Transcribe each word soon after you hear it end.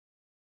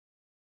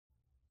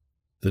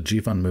The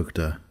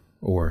Jivanmukta,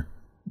 or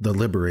The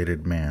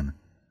Liberated Man,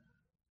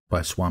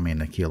 by Swami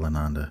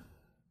Nikhilananda.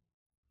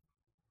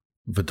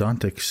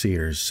 Vedantic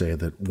seers say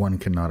that one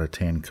cannot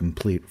attain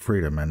complete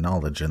freedom and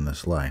knowledge in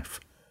this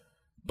life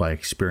by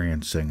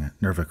experiencing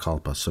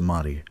Nirvikalpa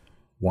Samadhi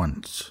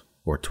once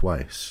or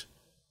twice.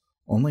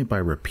 Only by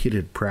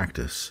repeated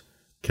practice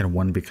can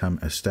one become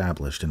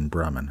established in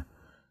Brahman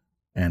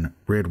and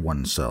rid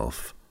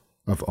oneself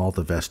of all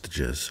the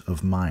vestiges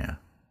of Maya.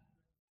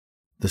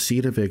 The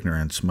seed of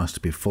ignorance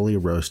must be fully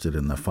roasted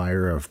in the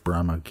fire of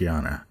Brahma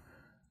Jnana,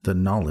 the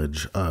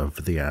knowledge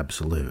of the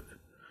Absolute,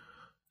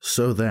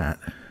 so that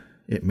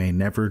it may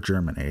never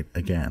germinate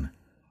again.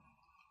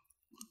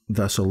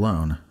 Thus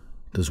alone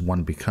does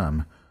one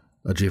become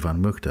a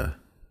Jivanmukta,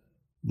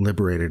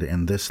 liberated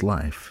in this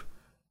life,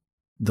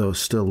 though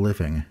still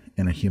living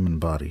in a human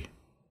body.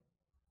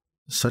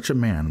 Such a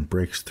man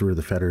breaks through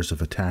the fetters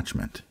of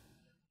attachment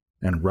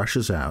and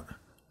rushes out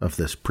of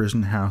this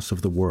prison house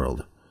of the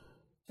world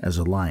as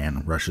a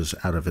lion rushes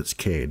out of its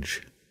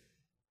cage.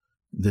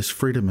 This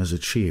freedom is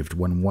achieved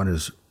when one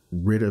is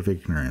rid of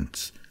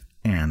ignorance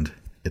and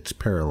its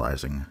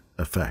paralyzing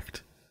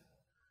effect.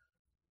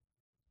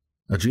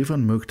 A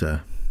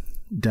Jivanmukta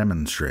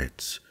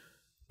demonstrates,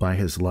 by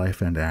his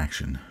life and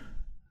action,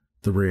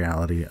 the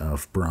reality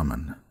of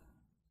Brahman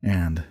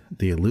and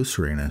the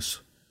illusoriness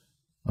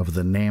of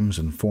the names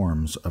and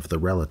forms of the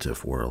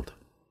relative world.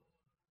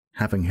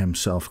 Having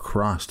himself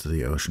crossed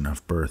the ocean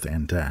of birth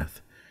and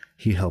death,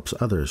 he helps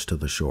others to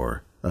the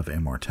shore of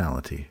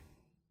immortality.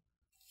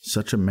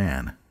 Such a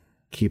man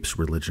keeps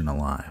religion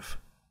alive,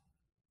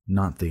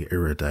 not the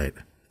erudite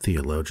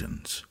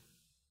theologians.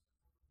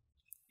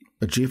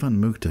 A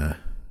Jivanmukta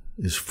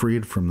is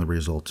freed from the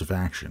results of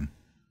action,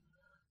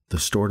 the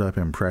stored-up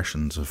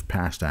impressions of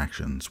past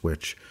actions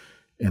which,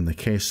 in the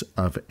case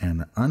of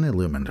an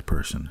unillumined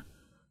person,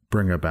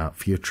 bring about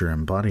future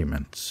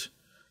embodiments,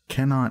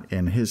 cannot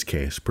in his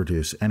case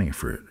produce any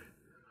fruit.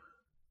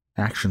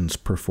 Actions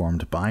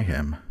performed by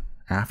him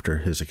after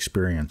his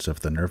experience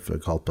of the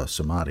Nirvikalpa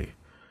Samadhi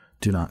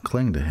do not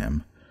cling to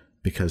him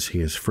because he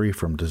is free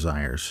from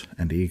desires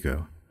and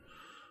ego.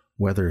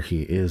 Whether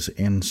he is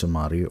in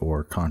Samadhi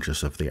or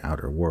conscious of the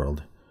outer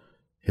world,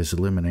 his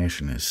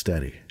illumination is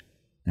steady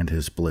and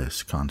his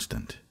bliss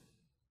constant.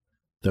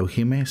 Though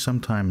he may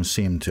sometimes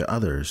seem to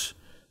others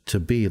to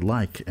be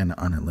like an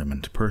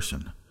unillumined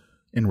person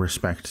in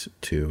respect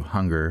to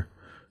hunger,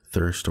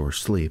 thirst, or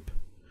sleep,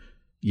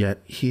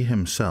 yet he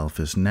himself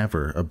is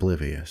never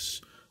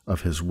oblivious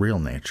of his real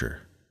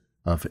nature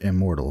of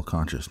immortal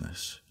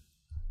consciousness.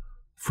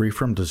 Free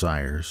from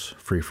desires,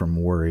 free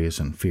from worries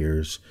and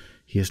fears,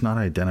 he is not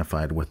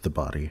identified with the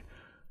body,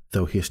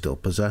 though he still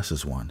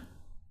possesses one.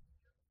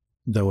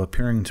 Though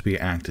appearing to be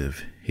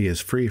active, he is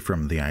free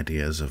from the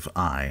ideas of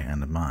I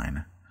and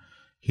mine.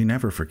 He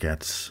never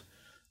forgets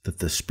that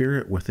the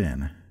spirit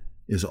within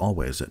is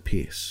always at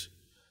peace,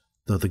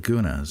 though the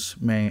gunas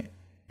may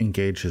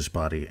engage his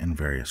body in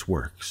various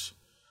works.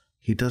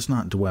 He does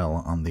not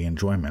dwell on the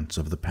enjoyments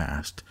of the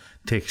past,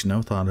 takes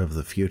no thought of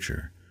the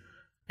future,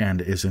 and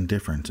is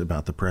indifferent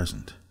about the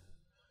present.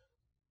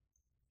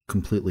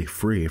 Completely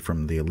free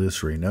from the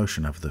illusory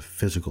notion of the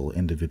physical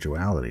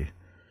individuality,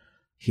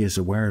 he is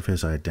aware of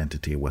his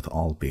identity with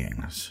all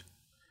beings.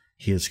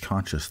 He is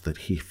conscious that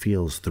he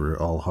feels through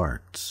all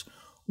hearts,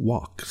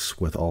 walks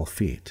with all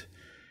feet,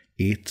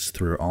 eats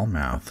through all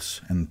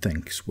mouths, and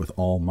thinks with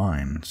all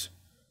minds.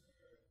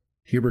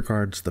 He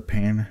regards the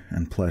pain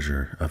and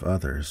pleasure of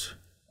others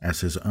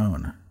as his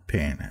own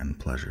pain and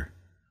pleasure.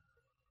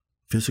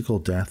 Physical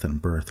death and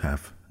birth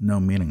have no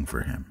meaning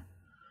for him,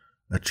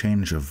 a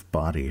change of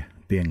body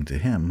being to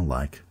him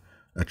like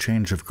a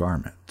change of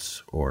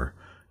garments or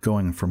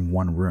going from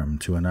one room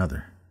to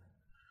another.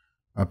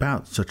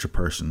 About such a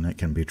person it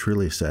can be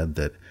truly said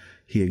that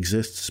he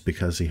exists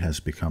because he has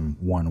become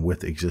one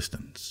with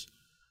existence.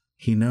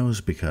 He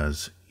knows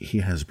because he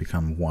has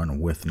become one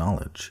with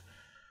knowledge,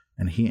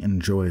 and he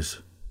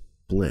enjoys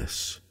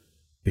bliss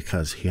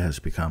because he has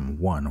become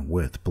one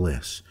with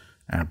bliss,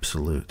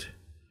 absolute.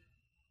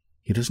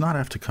 He does not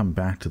have to come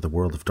back to the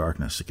world of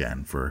darkness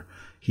again, for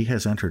he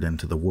has entered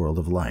into the world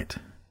of light.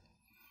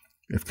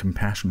 If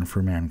compassion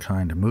for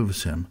mankind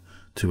moves him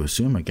to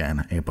assume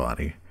again a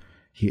body,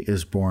 he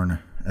is born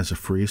as a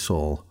free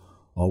soul,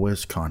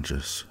 always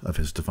conscious of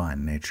his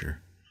divine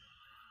nature.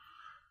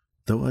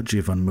 Though a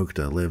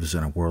Jivanmukta lives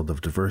in a world of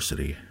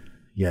diversity,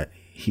 yet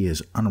he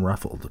is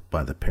unruffled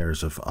by the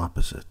pairs of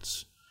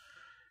opposites.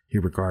 He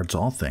regards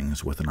all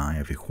things with an eye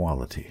of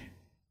equality.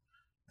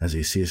 As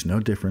he sees no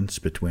difference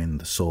between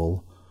the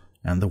soul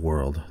and the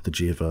world, the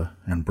Jiva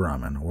and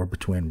Brahman, or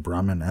between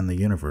Brahman and the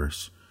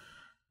universe,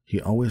 he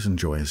always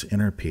enjoys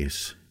inner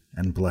peace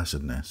and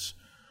blessedness.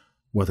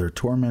 Whether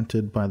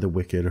tormented by the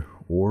wicked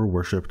or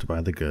worshipped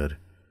by the good,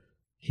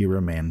 he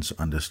remains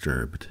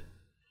undisturbed.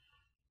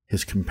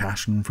 His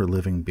compassion for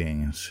living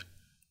beings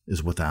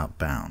is without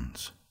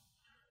bounds.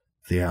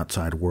 The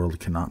outside world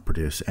cannot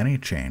produce any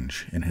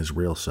change in his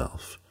real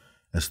self,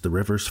 as the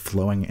rivers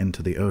flowing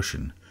into the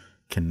ocean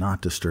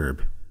cannot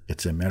disturb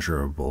its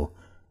immeasurable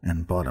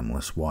and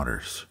bottomless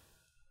waters.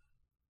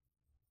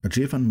 A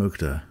Jivan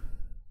Mukta,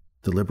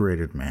 the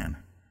liberated man,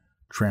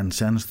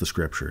 transcends the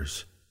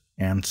scriptures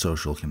and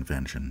social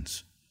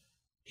conventions.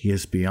 He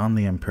is beyond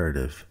the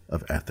imperative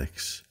of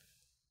ethics.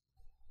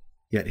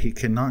 Yet he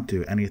cannot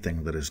do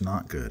anything that is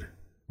not good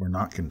or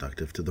not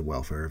conducive to the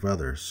welfare of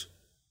others.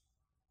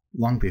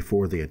 Long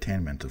before the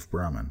attainment of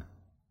Brahman,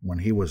 when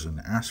he was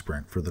an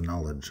aspirant for the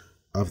knowledge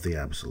of the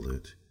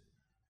Absolute,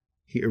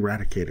 he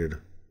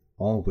eradicated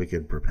all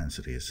wicked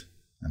propensities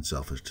and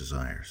selfish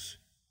desires.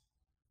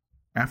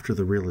 After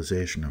the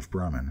realization of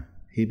Brahman,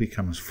 he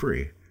becomes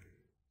free,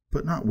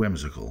 but not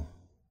whimsical.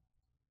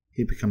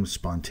 He becomes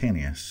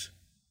spontaneous,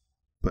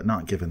 but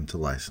not given to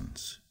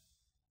license.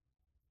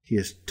 He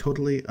is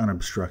totally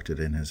unobstructed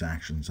in his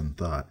actions and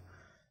thought,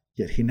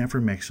 yet he never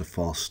makes a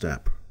false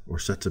step or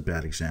sets a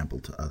bad example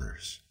to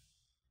others.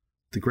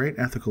 The great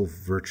ethical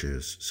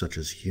virtues such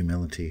as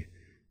humility,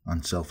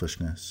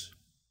 unselfishness,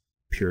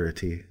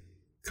 purity,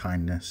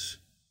 kindness,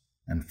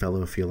 and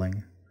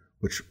fellow-feeling,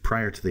 which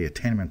prior to the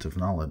attainment of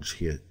knowledge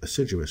he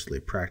assiduously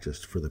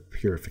practiced for the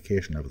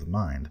purification of the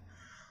mind,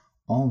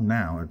 all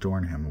now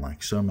adorn him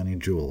like so many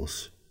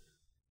jewels.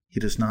 He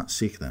does not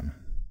seek them.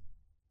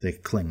 They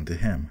cling to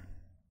him.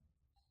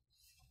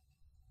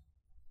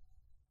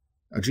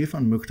 A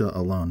Jivan Mukta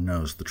alone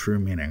knows the true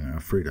meaning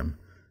of freedom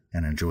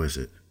and enjoys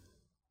it.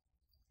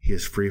 He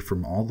is free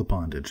from all the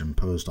bondage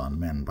imposed on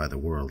men by the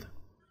world.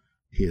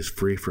 He is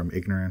free from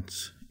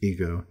ignorance,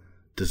 ego,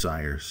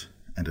 desires,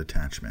 and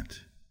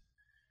attachment.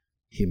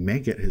 He may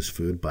get his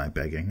food by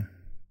begging,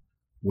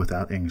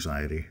 without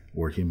anxiety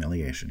or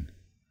humiliation,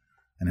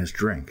 and his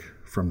drink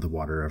from the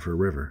water of a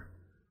river.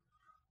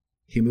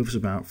 He moves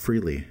about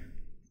freely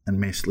and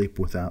may sleep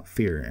without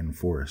fear in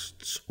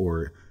forests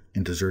or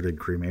in deserted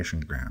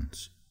cremation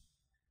grounds.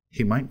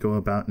 He might go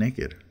about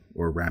naked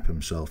or wrap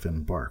himself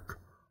in bark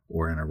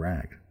or in a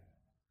rag.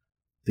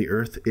 The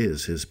earth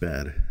is his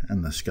bed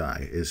and the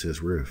sky is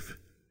his roof.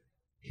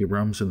 He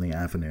roams in the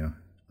avenue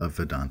of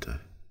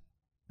Vedanta,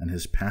 and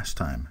his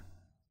pastime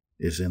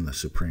is in the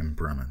Supreme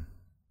Brahman.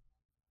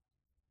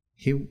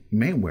 He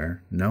may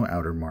wear no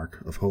outer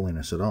mark of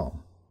holiness at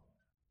all.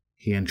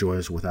 He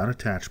enjoys without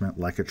attachment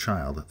like a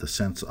child the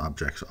sense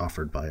objects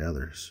offered by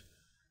others.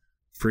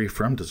 Free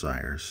from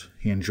desires,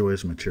 he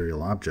enjoys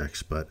material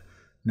objects, but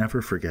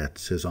never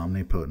forgets his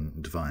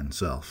omnipotent divine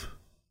self.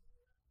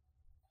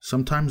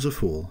 Sometimes a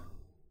fool,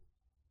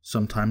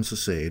 sometimes a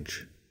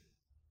sage,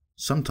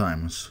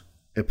 sometimes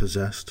a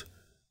possessed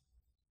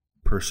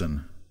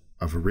person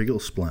of a regal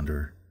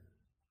splendor,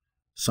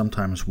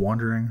 sometimes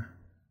wandering,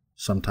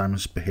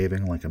 sometimes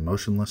behaving like a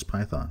motionless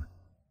python,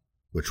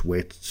 which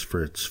waits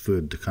for its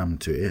food to come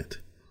to it,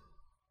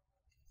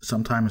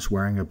 sometimes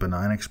wearing a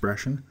benign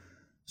expression,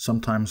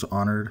 sometimes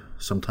honored,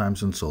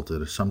 sometimes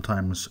insulted,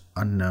 sometimes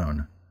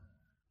unknown.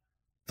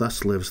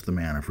 Thus lives the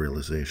man of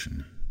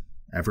realization,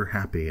 ever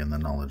happy in the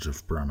knowledge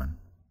of Brahman.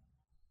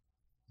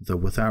 Though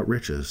without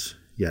riches,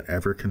 yet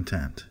ever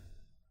content,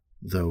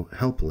 though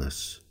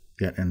helpless,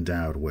 yet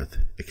endowed with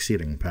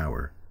exceeding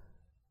power,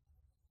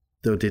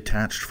 though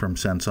detached from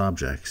sense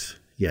objects,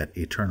 yet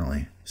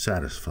eternally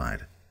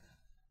satisfied,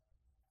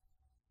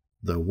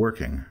 though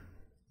working,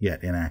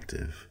 yet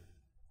inactive,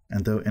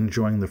 and though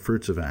enjoying the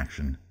fruits of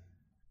action,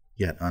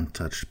 yet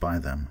untouched by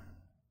them,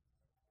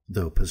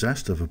 though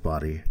possessed of a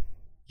body,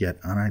 yet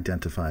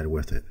unidentified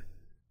with it,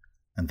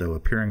 and though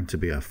appearing to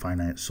be a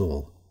finite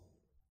soul,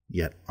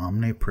 yet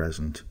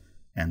omnipresent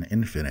and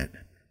infinite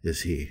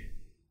is he.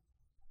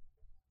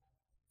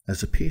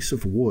 As a piece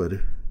of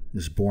wood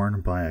is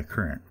borne by a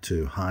current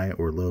to high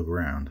or low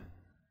ground,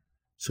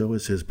 so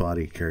is his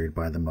body carried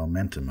by the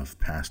momentum of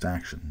past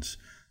actions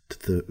to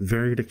the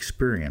varied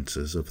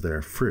experiences of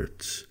their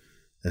fruits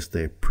as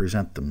they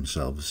present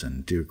themselves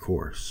in due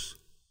course.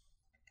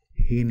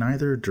 He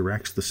neither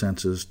directs the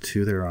senses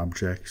to their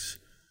objects,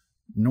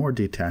 nor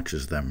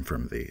detaches them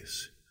from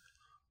these,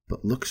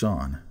 but looks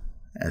on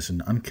as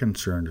an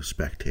unconcerned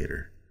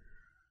spectator,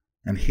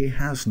 and he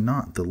has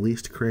not the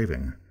least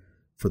craving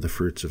for the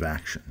fruits of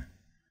action,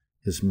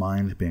 his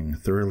mind being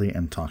thoroughly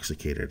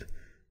intoxicated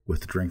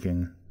with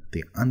drinking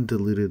the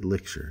undiluted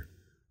elixir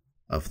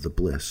of the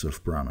bliss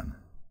of Brahman.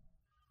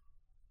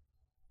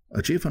 A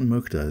Jivan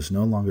Mukta is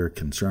no longer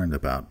concerned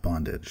about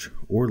bondage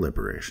or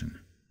liberation,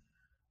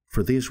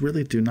 for these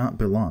really do not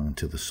belong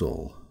to the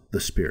soul,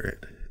 the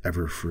spirit,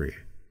 ever free.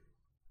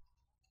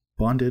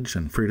 Bondage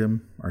and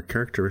freedom are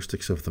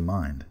characteristics of the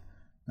mind,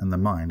 and the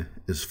mind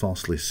is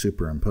falsely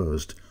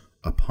superimposed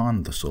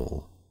upon the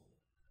soul.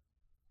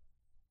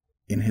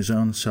 In his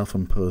own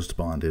self-imposed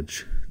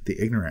bondage,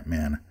 the ignorant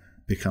man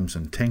becomes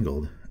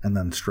entangled and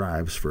then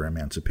strives for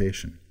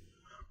emancipation.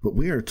 But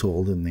we are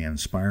told in the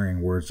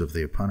inspiring words of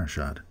the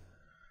Upanishad,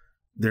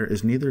 "There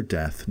is neither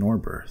death nor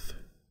birth,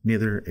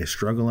 neither a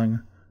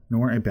struggling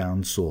nor a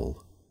bound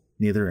soul,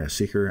 neither a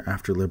seeker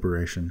after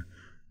liberation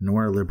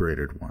nor a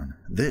liberated one.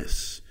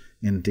 This,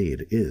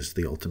 indeed, is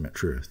the ultimate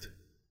truth."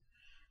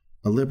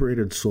 A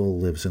liberated soul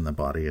lives in the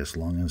body as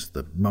long as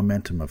the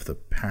momentum of the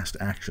past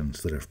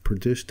actions that have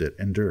produced it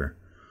endure.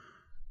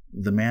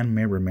 The man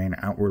may remain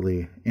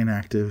outwardly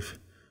inactive,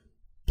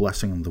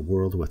 blessing the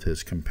world with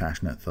his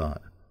compassionate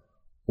thought,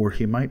 or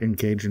he might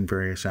engage in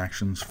various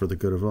actions for the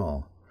good of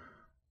all,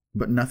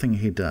 but nothing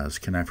he does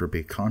can ever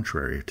be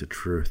contrary to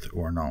truth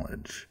or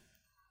knowledge.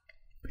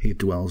 He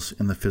dwells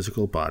in the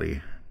physical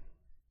body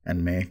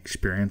and may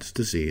experience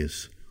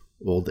disease,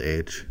 old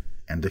age,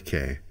 and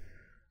decay,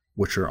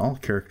 which are all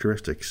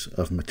characteristics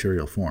of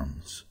material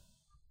forms.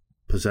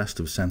 Possessed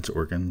of sense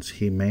organs,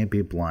 he may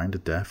be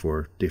blind, deaf,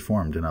 or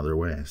deformed in other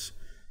ways.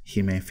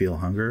 He may feel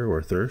hunger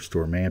or thirst,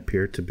 or may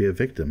appear to be a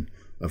victim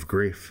of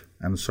grief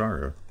and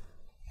sorrow.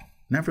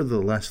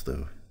 Nevertheless,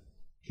 though,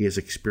 he is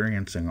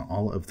experiencing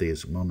all of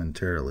these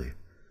momentarily.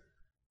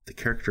 The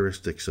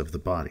characteristics of the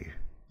body,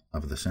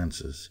 of the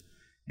senses,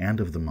 and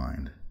of the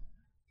mind,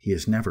 he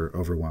is never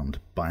overwhelmed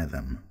by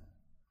them.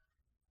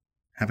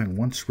 Having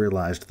once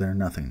realized their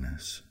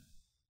nothingness,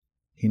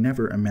 he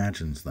never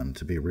imagines them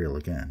to be real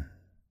again.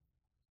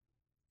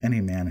 Any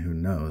man who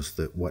knows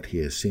that what he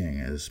is seeing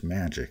is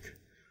magic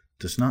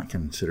does not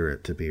consider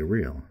it to be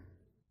real,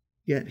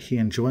 yet he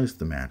enjoys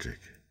the magic.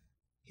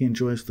 He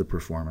enjoys the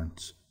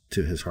performance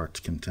to his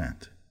heart's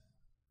content.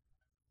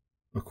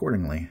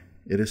 Accordingly,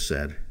 it is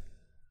said,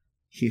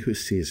 he who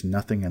sees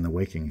nothing in the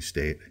waking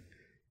state,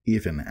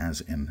 even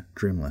as in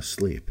dreamless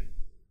sleep,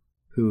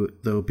 who,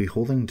 though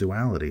beholding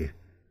duality,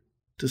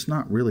 does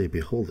not really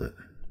behold it,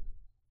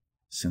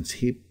 since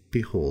he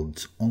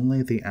beholds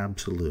only the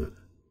Absolute,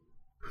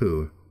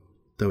 who,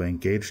 though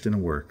engaged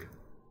in work,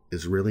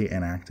 is really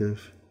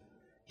inactive,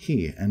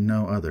 he and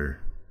no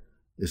other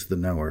is the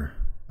knower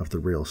of the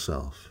real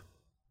self.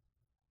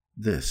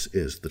 This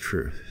is the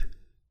truth.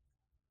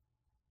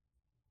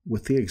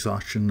 With the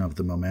exhaustion of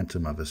the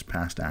momentum of his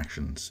past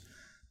actions,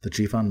 the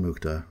Jivan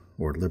Mukta,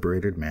 or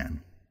liberated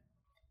man,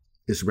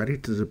 is ready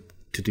to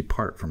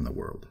depart from the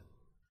world.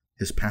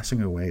 His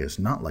passing away is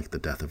not like the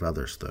death of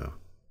others, though.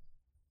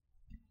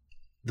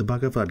 The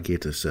Bhagavad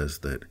Gita says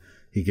that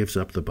he gives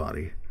up the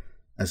body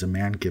as a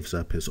man gives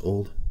up his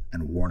old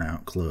and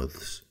worn-out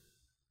clothes.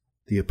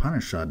 The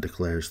Upanishad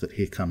declares that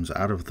he comes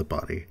out of the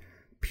body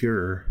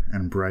purer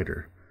and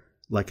brighter,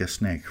 like a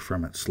snake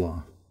from its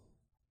slough.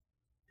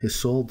 His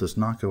soul does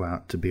not go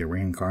out to be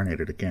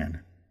reincarnated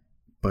again,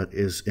 but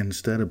is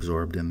instead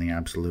absorbed in the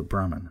absolute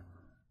Brahman,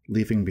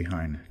 leaving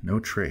behind no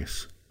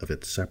trace of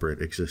its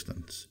separate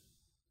existence.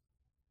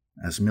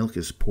 As milk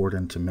is poured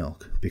into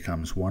milk,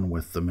 becomes one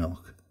with the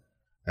milk.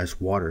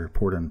 As water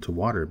poured into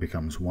water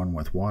becomes one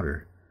with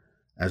water.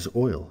 As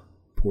oil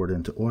poured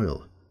into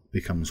oil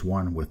becomes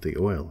one with the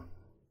oil.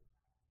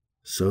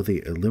 So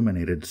the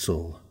illuminated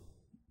soul,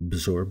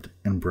 absorbed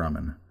in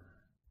Brahman,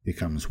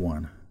 becomes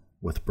one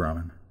with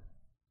Brahman.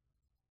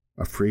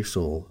 A free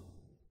soul,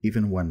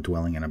 even when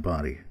dwelling in a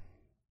body.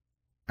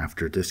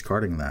 After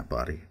discarding that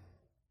body,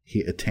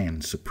 he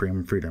attains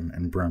supreme freedom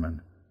in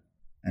Brahman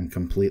and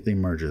completely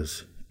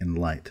merges in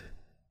light,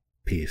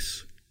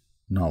 peace,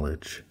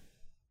 knowledge,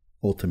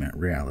 ultimate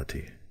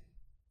reality.